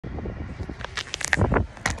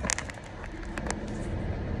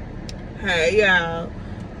Hey y'all.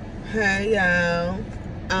 Hey y'all.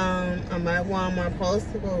 I'm at Walmart.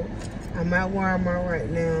 Supposed to go. I'm at Walmart right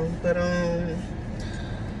now, but I'm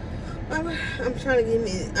trying to get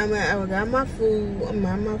me. I got my food. I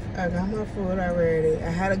got my food already.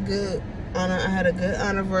 I had a good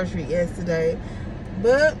anniversary yesterday,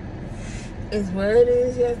 but it's what it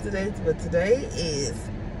is yesterday. But today is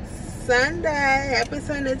Sunday. Happy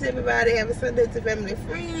Sunday to everybody. Happy Sunday to family and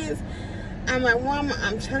friends. I'm at Walmart.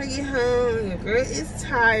 I'm trying to get home. Your girl is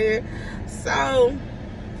tired. So,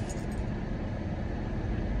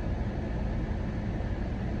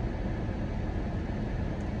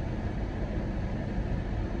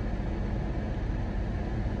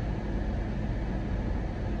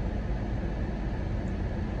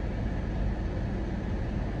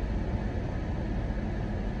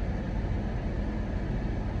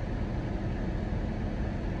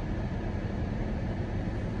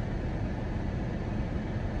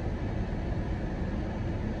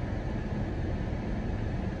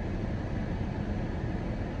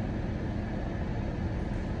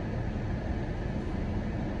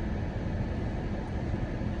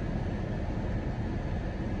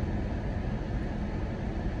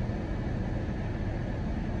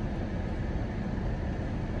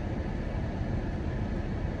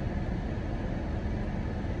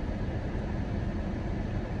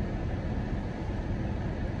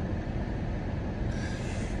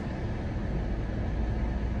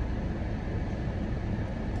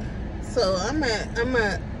 I'm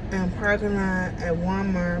at parking lot at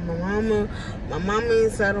Walmart. My mama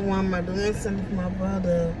inside of Walmart doing something for my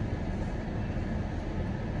brother.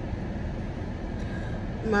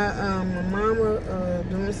 My mama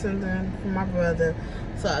doing something for my brother,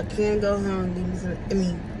 so I can't go home and give me some.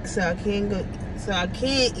 So I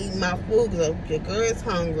can't eat my food because your girl is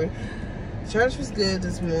hungry. Church was good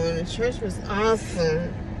this morning. Church was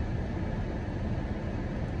awesome.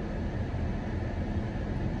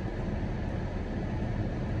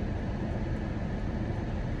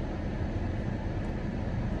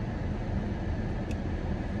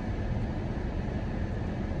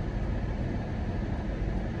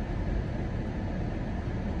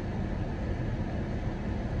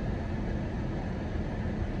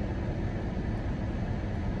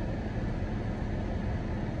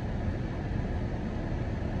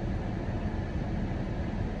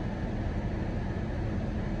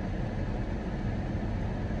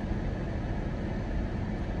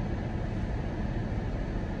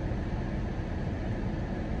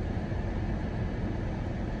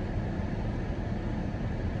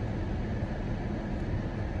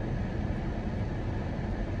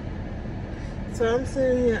 So I'm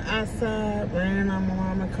sitting here outside waiting on my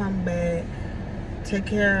mama to come back, take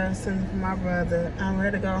care of something for my brother. I'm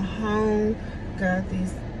ready to go home. Got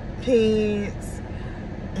these pants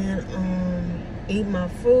and eat my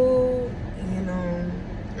food. You know,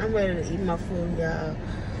 I'm ready to eat my food, y'all.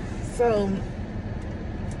 So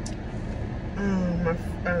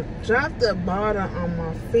I dropped a bottle on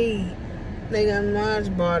my feet. They got a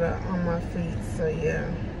large bottle on my feet. So yeah.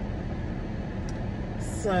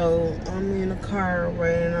 So I'm in the car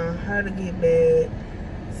waiting on her to get back.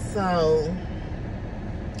 So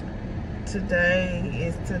today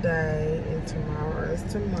is today and tomorrow is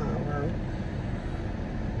tomorrow.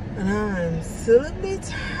 And I'm silly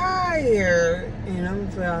tired. And I'm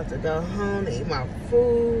about to go home to eat my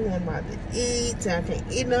food. I'm about to eat. I can't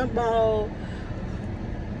eat no more.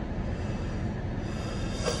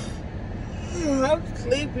 I'm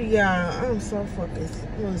sleepy, y'all. I'm so fucking.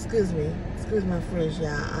 Well, excuse me. Excuse my French,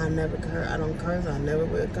 y'all. I never curse. I don't curse. I never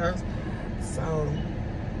will curse. So,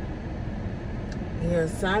 yeah,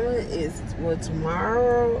 summer is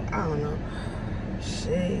tomorrow. I don't know.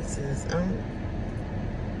 Jesus, I'm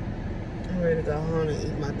ready to go home and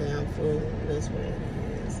eat my damn food. That's what it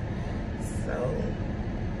is. So,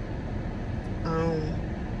 I'm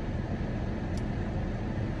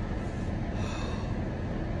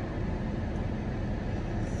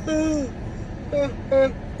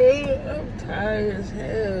tired as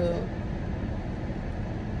hell.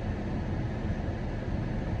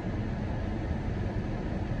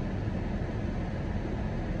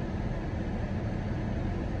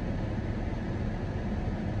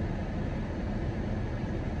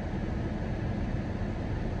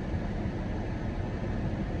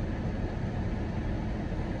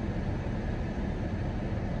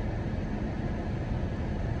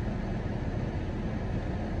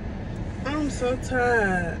 I'm so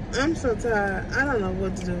tired. I'm so tired. I don't know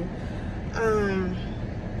what to do.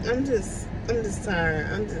 I'm just tired.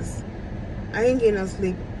 I ain't getting no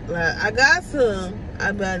sleep. Like I got some, I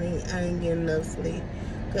ain't getting enough sleep.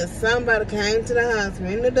 Because somebody came to the house,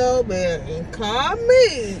 ring the doorbell, and called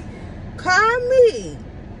me. Call me.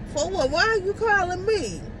 For what? Why are you calling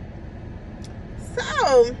me?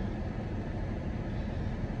 So,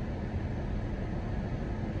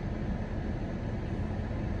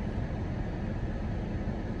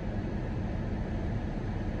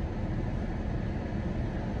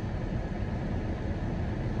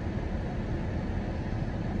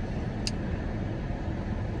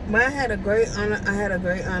 but I had a great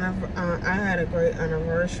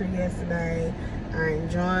anniversary yesterday. I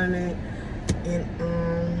enjoyed it, and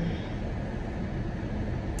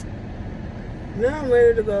now I'm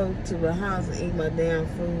ready to go to the house and eat my damn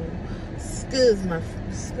food. Excuse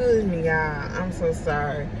me, y'all. I'm so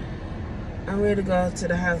sorry. I'm ready to go to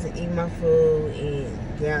the house and eat my food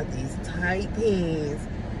and get out these tight pants.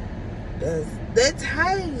 They're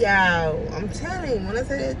tight, y'all. I'm telling you, when I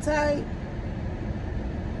say they're tight.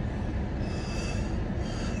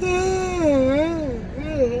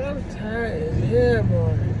 I'm tired. Yeah,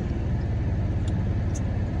 boy.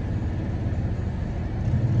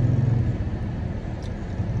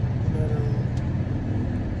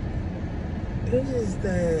 But it's just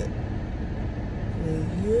that when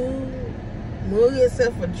you move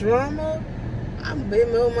yourself for drama, I've been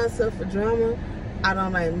moving myself for drama. I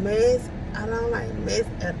don't like mess. I don't like mess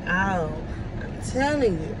at all. I'm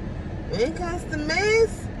telling you, when it comes to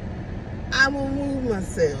mess, I will move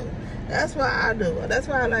myself. That's what I do. That's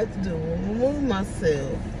what I like to do. Remove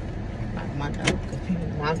myself. Like my God, because people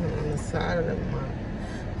walking on the side of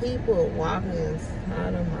people walking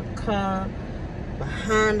inside of my car,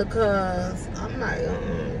 behind the cars. I'm like,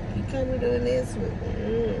 you can't be doing this with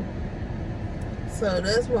me. So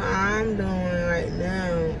that's what I'm doing right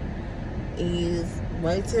now. Is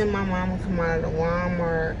wait till my mama come out of the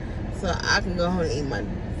Walmart so I can go home and eat my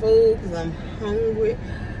food because I'm hungry.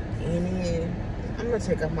 And then I'm gonna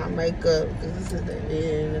take off my makeup because this is the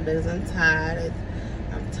end of the day. I'm tired.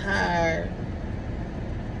 I'm tired.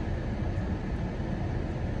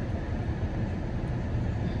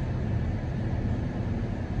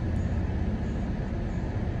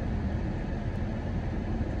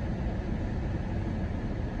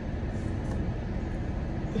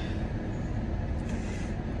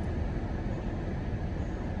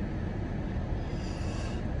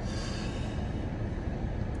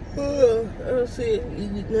 Oh, see,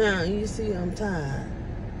 now you see I'm tired.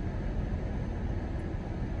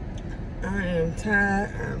 I am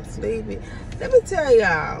tired. I'm sleepy. Let me tell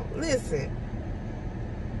y'all. Listen.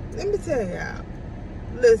 Let me tell y'all.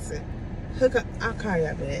 Listen. I'll call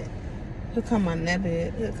y'all back. Here come my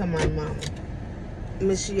nappy. Here come my mama.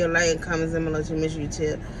 Make sure you like and comment and let you make sure you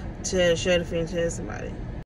share the film, tell somebody.